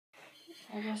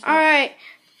Alright,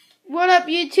 what up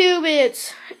YouTube?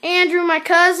 It's Andrew, my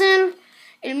cousin,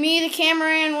 and me, the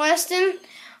cameraman, Weston.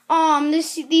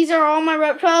 These are all my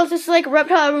reptiles. This is like a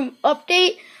reptile room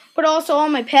update, but also all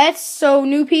my pets, so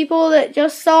new people that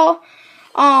just saw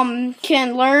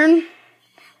can learn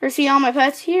or see all my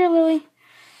pets. Here, Lily.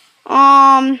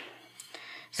 So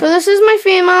this is my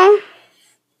female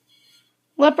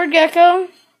leopard gecko.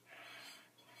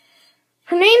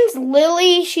 Her name's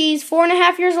Lily. She's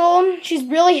 4.5 years old. She's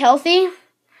really healthy.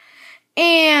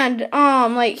 And,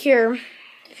 like here,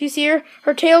 if you see her,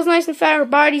 her tail's nice and fat, her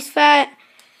body's fat.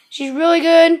 She's really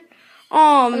good.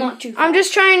 Not too fat. I'm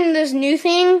just trying this new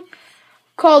thing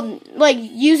called, like,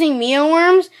 using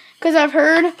mealworms. Because I've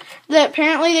heard that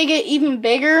apparently they get even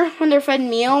bigger when they're fed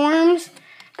mealworms.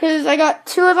 Because I got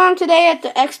 2 of them today at the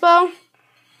expo.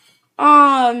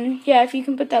 Yeah, if you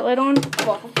can put that lid on.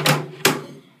 Welcome.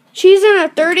 She's in a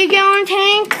 30-gallon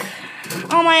tank.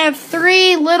 I have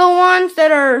 3 little ones that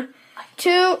are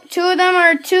two of them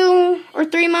are 2 or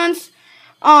 3 months.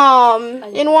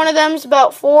 And one of them's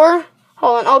about 4.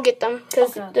 Hold on, I'll get them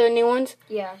because the new ones.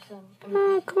 Yeah, come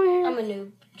here. I'm a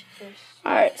noob.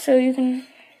 All right, so you can.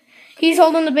 He's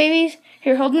holding the babies.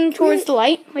 Here, hold them towards the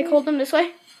light. Like hold them this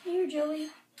way. Here, Joey.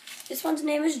 This one's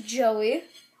name is Joey.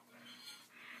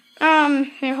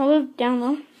 Here, hold it down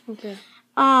low. Okay.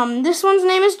 This one's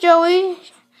name is Joey.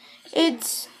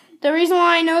 It's the reason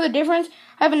why I know the difference.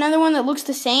 I have another one that looks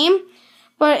the same,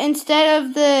 but instead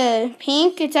of the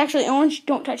pink, it's actually orange.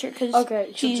 Don't touch her because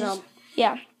she'll jump.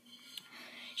 Yeah.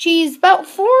 She's about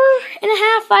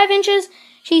 4.5, 5 inches.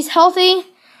 She's healthy.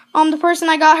 The person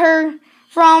I got her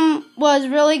from was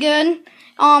really good.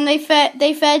 They fed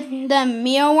them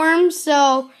mealworms,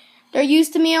 so they're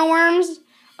used to mealworms.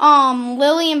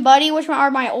 Lily and Buddy, which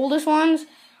are my oldest ones.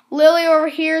 Lily over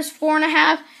here is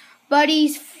 4.5.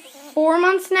 Buddy's 4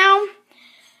 months now.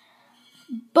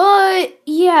 But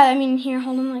yeah, I mean, here,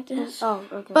 hold them like this. Oh,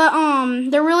 okay. But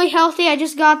they're really healthy. I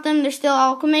just got them. They're still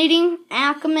acclimating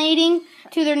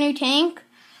to their new tank.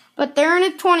 But they're in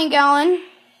a 20-gallon.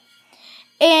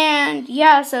 And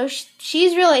yeah, so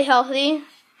she's really healthy.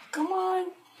 Come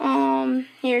on.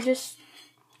 Here, just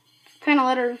kind of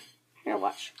let her. Here,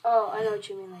 watch. Oh, I know what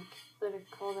you mean. Like, let her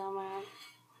crawl down my arm.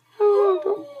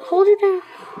 Oh, hold her down.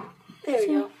 There we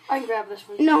go. I can grab this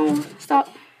one. No, stop.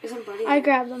 Isn't Buddy? I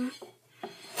grabbed them.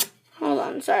 Hold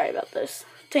on, sorry about this.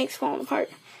 Tank's falling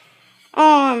apart.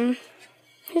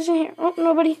 Who's in here? Oh,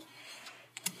 nobody.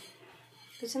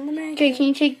 It's in the man Okay, cave. can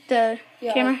you take the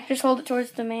camera? Just hold it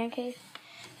towards the man cave.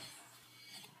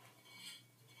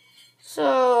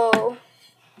 So.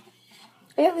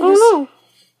 Yeah, Oh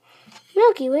no,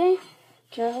 Milky Way.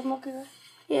 Can I hold Milky Way?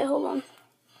 Yeah, hold on.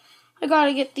 I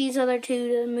gotta get these other 2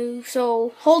 to move.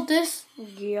 So hold this.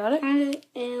 You got it. And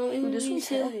let me move This these one's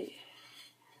 2. heavy.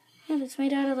 Yeah, it's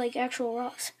made out of like actual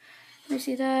rocks. Let me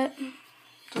see that.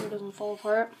 So it doesn't fall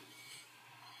apart.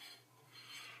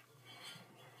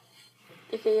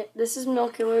 Okay, this is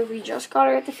Milky Way. We just got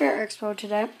her at the Fair Expo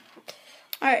today.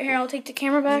 Alright, here, I'll take the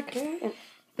camera back. Okay.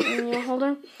 And you'll hold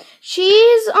her.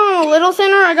 She's a little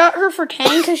thinner. I got her for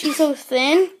 10 because she's so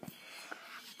thin.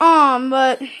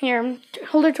 But here,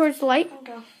 hold her towards the light.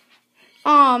 Okay.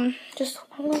 Just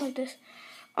hold her like this.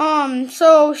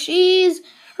 So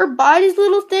her body's a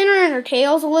little thinner and her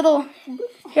tail's a little.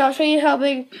 Here, I'll show you how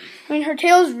big. I mean, her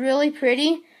tail's really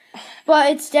pretty,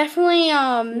 but it's definitely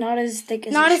not as thick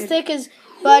as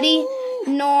Buddy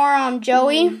nor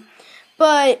Joey.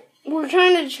 But we're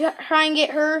trying to try and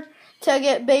get her to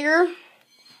get bigger.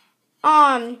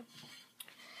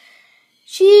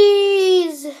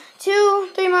 She's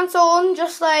 2-3 months old,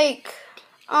 just like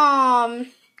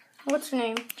what's her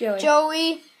name?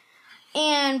 Joey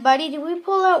and Buddy. Did we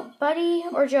pull out Buddy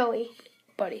or Joey?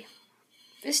 Buddy.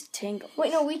 This tingles.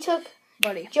 Wait, no, we took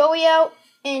Buddy. Joey out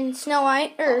in Snow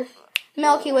White or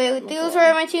Milky Way. Those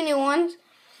are my 2 new ones.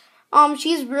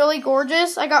 She's really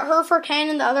gorgeous. I got her for 10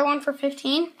 and the other one for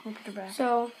 15. I'll put her back.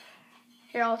 So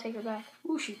here, I'll take her back.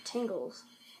 Ooh, she tingles.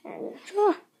 Come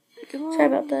on. Sorry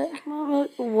about that. Come on.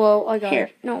 Whoa, I got Here,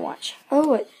 it. no, watch. Oh,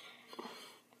 wait.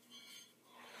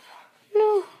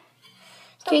 No.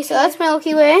 Okay, so that's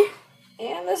Milky Way.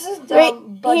 And this is Right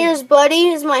Buddy. here's Buddy,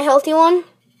 is my healthy one.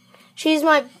 She's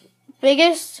my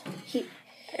biggest. She.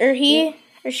 Here,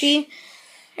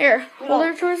 hold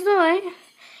her towards the light.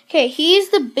 Okay, he's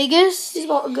the biggest. He's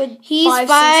about a good He's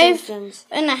 5 inches.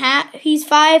 5.5. He's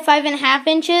 5.5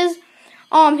 inches.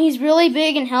 He's really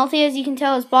big and healthy, as you can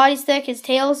tell. His body's thick. His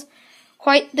tail's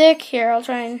quite thick. Here, I'll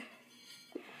try and.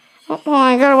 Oh, hold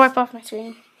on, I gotta wipe off my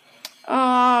screen.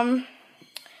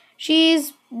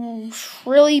 She's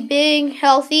really big,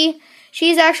 healthy.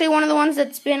 She's actually one of the ones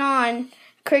that's been on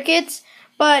crickets,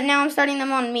 but now I'm starting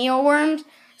them on mealworms.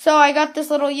 So I got this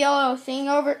little yellow thing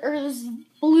or this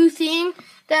blue thing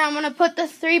that I'm gonna put the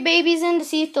 3 babies in to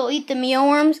see if they'll eat the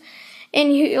mealworms,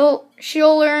 and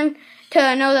she'll learn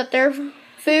to know that they're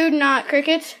food, not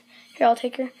crickets. Here, I'll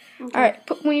take her. Okay. All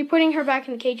right, when you're putting her back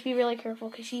in the cage, be really careful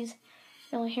because she's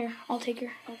really here. I'll take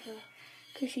her. Okay.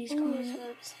 Because she's coming up.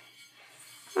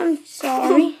 I'm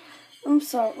sorry. I'm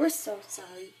sorry. We're so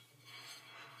sorry.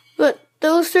 But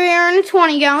those 3 are in a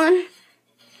 20-gallon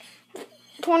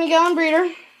breeder.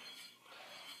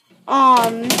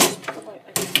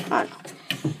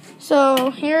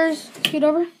 So here's, scoot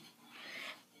over.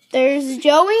 There's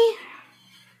Joey.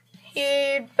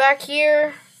 Here, back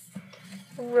here.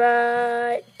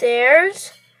 Right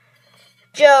there's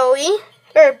Joey,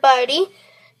 or Buddy.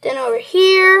 Then over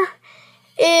here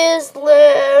is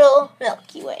little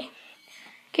Milky Way.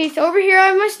 Okay, so over here I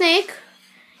have my snake.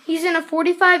 He's in a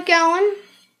 45-gallon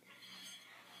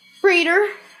breeder.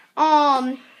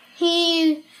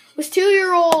 He was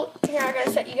 2-year-old. Here, I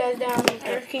gotta set you guys down.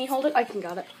 Here, can you hold it? I can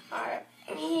got it. Alright.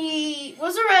 He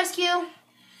was a rescue,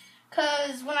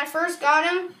 because when I first got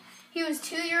him, he was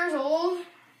 2 years old.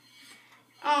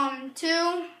 1.5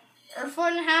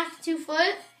 to 2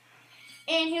 foot.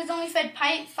 And he was only fed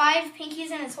 5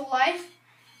 pinkies in his whole life.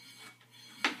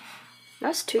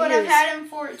 That's 2 years. But years. I've had him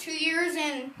for 2 years,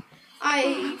 and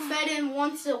I fed him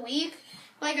once a week.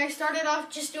 Like, I started off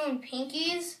just doing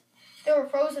pinkies. They were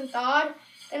frozen thawed.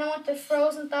 Then I went to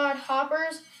frozen thawed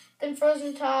hoppers. Then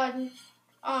frozen thawed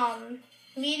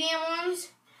medium ones,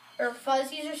 or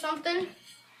fuzzies or something.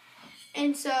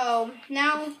 And so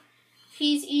now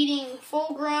he's eating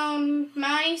full-grown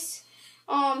mice.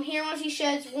 Here, once he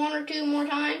sheds 1 or 2 more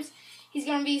times, he's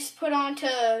going to be put on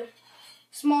to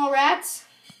small rats.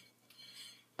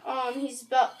 He's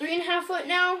about 3.5 foot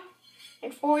now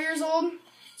and 4 years old.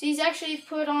 So he's actually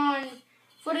put on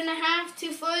 1.5 to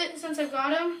 2 foot since I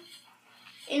got him.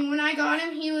 And when I got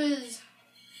him, he was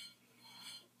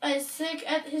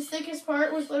his thickest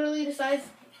part was literally the size,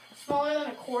 smaller than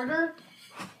a quarter,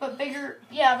 but bigger,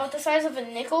 yeah, about the size of a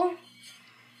nickel.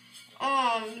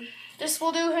 This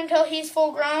will do until he's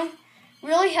full grown.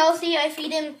 Really healthy. I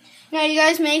feed him. Now, you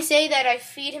guys may say that I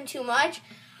feed him too much,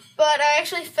 but I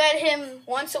actually fed him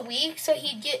once a week, so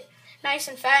he'd get nice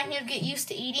and fat and he'd get used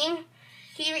to eating.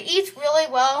 He eats really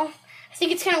well. I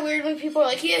think it's kind of weird when people are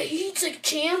like, yeah, he eats like a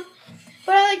champ.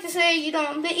 But I like to say,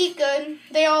 they eat good.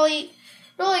 They all eat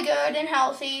really good and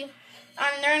healthy.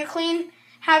 They're in a clean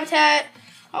habitat.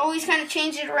 I always kind of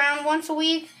change it around once a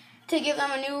week to give them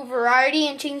a new variety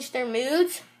and change their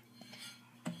moods.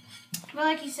 But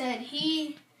like you said,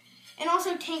 and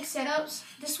also tank setups.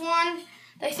 This one,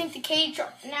 I think the cage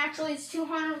naturally is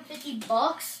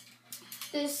 $250.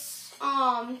 This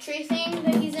tree thing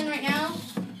that he's in right now,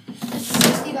 this is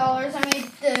 $60. I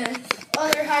made the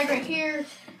other hide right here.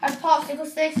 I have popsicle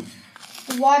sticks.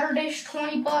 The water dish,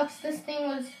 $20. This thing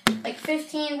was like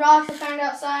 15. Rocks I found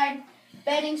outside.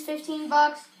 Bedding's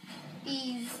 $15.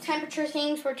 These temperature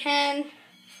things were 10.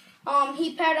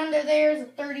 Heat pad under there is a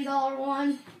 $30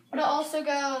 one. But it also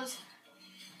goes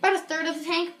about a third of the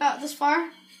tank, about this far.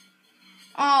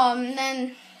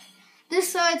 Then this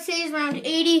side stays around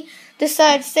 80. This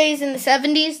side stays in the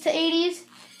 70s to 80s.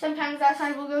 Sometimes that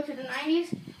side will go to the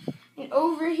 90s. And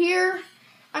over here,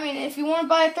 if you want to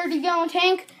buy a 30-gallon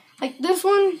tank, like this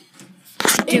one,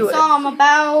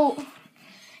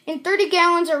 and 30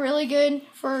 gallons are really good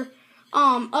for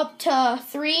up to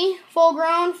 3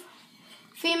 full-grown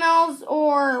females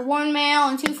or 1 male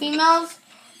and 2 females.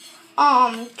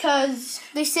 Because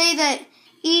they say that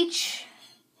each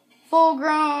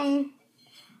full-grown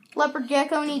leopard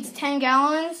gecko needs 10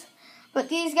 gallons. But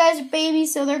these guys are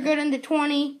babies, so they're good into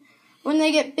 20. When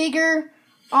they get bigger,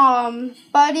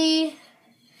 Buddy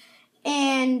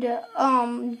and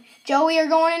Joey are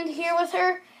going into here with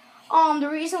her. The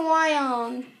reason why,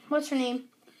 what's her name?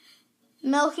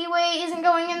 Milky Way isn't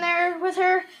going in there with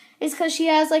her is because she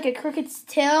has like a cricket's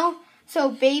tail. So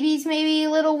babies may be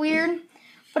a little weird.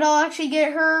 But I'll actually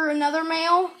get her another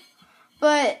male.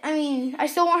 But, I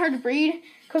still want her to breed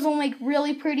because I'll make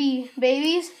really pretty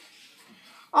babies.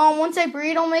 Once I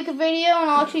breed, I'll make a video and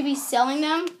I'll actually be selling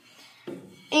them.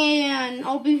 And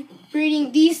I'll be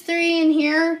breeding these 3 in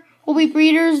here. Will be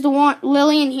breeders. The one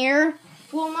Lily in here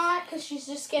will not because she's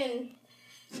just getting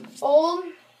old.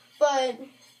 But,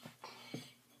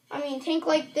 tank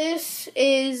like this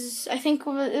is, I think it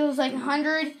was like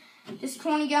 100. This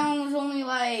 20-gallon was only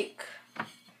like, I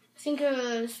think it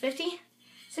was 50,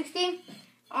 60.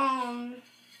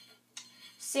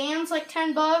 Sand's like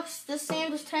 $10. This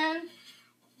sand was 10.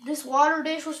 This water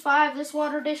dish was 5. This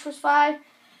water dish was 5.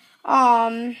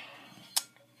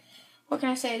 What what can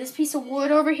I say? This piece of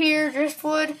wood over here,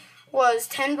 driftwood, was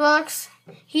 $10.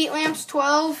 Heat lamps,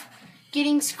 12.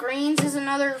 Getting screens is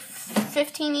another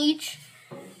 15 each.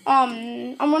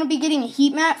 I'm gonna be getting a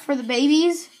heat mat for the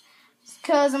babies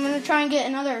because I'm gonna try and get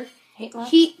another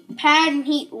heat pad and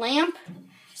heat lamp.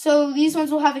 So these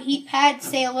ones will have a heat pad to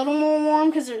stay a little more warm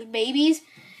because there's babies.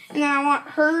 And then I want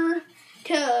her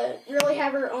to really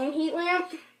have her own heat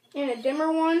lamp and a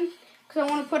dimmer one because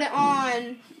I want to put it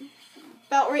on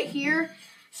about right here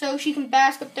so she can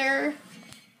bask up there.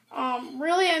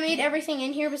 Really, I made everything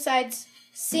in here besides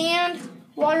sand,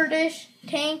 water dish,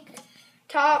 tank,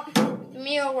 top,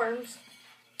 mealworms.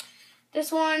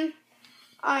 This one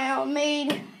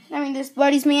this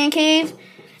Buddy's man cave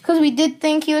because we did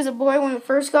think he was a boy when we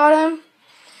first got him.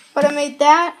 But I made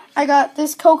that. I got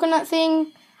this coconut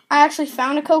thing. I actually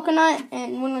found a coconut,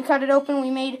 and when we cut it open, we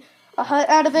made a hut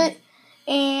out of it.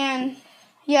 And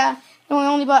yeah, and we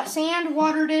only bought sand,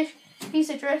 water dish, piece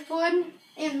of driftwood,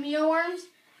 and mealworms.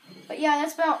 But yeah,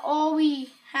 that's about all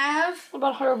we have.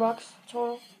 About $100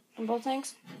 total on both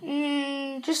tanks.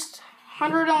 Just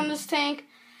 100 on this tank.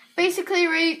 Basically,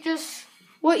 right, just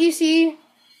what you see.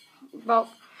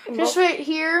 Right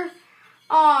here.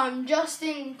 Just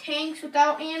in tanks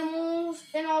without animals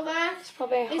and all that. It's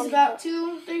probably is about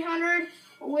 200-300.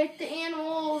 With the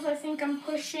animals, I think I'm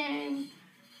pushing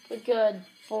a good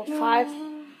 4 or 5.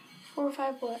 4 or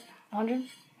 5 what? 100.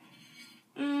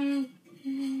 I'm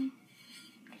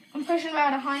pushing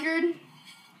about 100.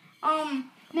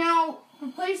 Now the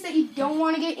place that you don't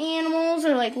want to get animals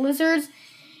or like lizards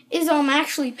is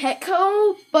actually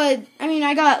Petco, but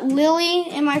I got Lily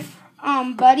and my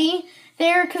buddy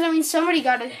there because somebody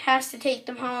has to take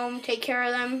them home, take care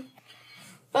of them.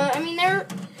 But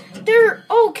they're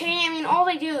okay. All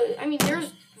they do,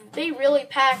 they really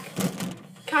pack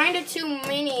kind of too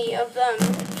many of them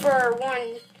for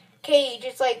one cage.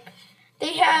 It's like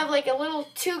they have like a little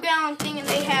 2-gallon thing, and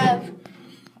they have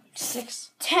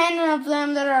 10 of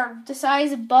them that are the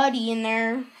size of Buddy in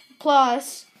there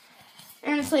plus,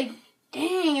 and it's like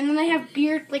dang. And then they have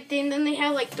then they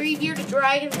have like 3 bearded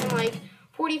dragons and like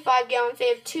 45 gallons. They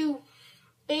have 2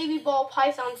 baby ball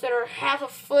pythons that are half a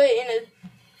foot in a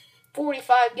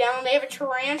 45 gallon. They have a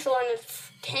tarantula in a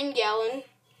 10 gallon.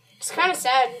 It's kind of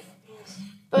sad. Yes.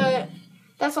 But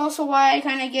that's also why I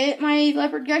kind of get my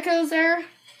leopard geckos there.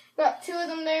 Got 2 of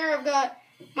them there. I've got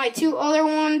my 2 other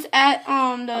ones at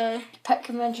the pet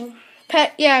convention.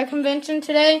 Convention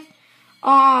today.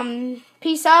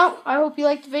 Peace out. I hope you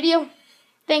liked the video.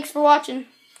 Thanks for watching.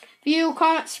 View,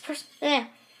 comment,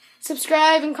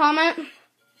 subscribe, and comment.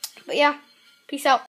 But yeah, peace out.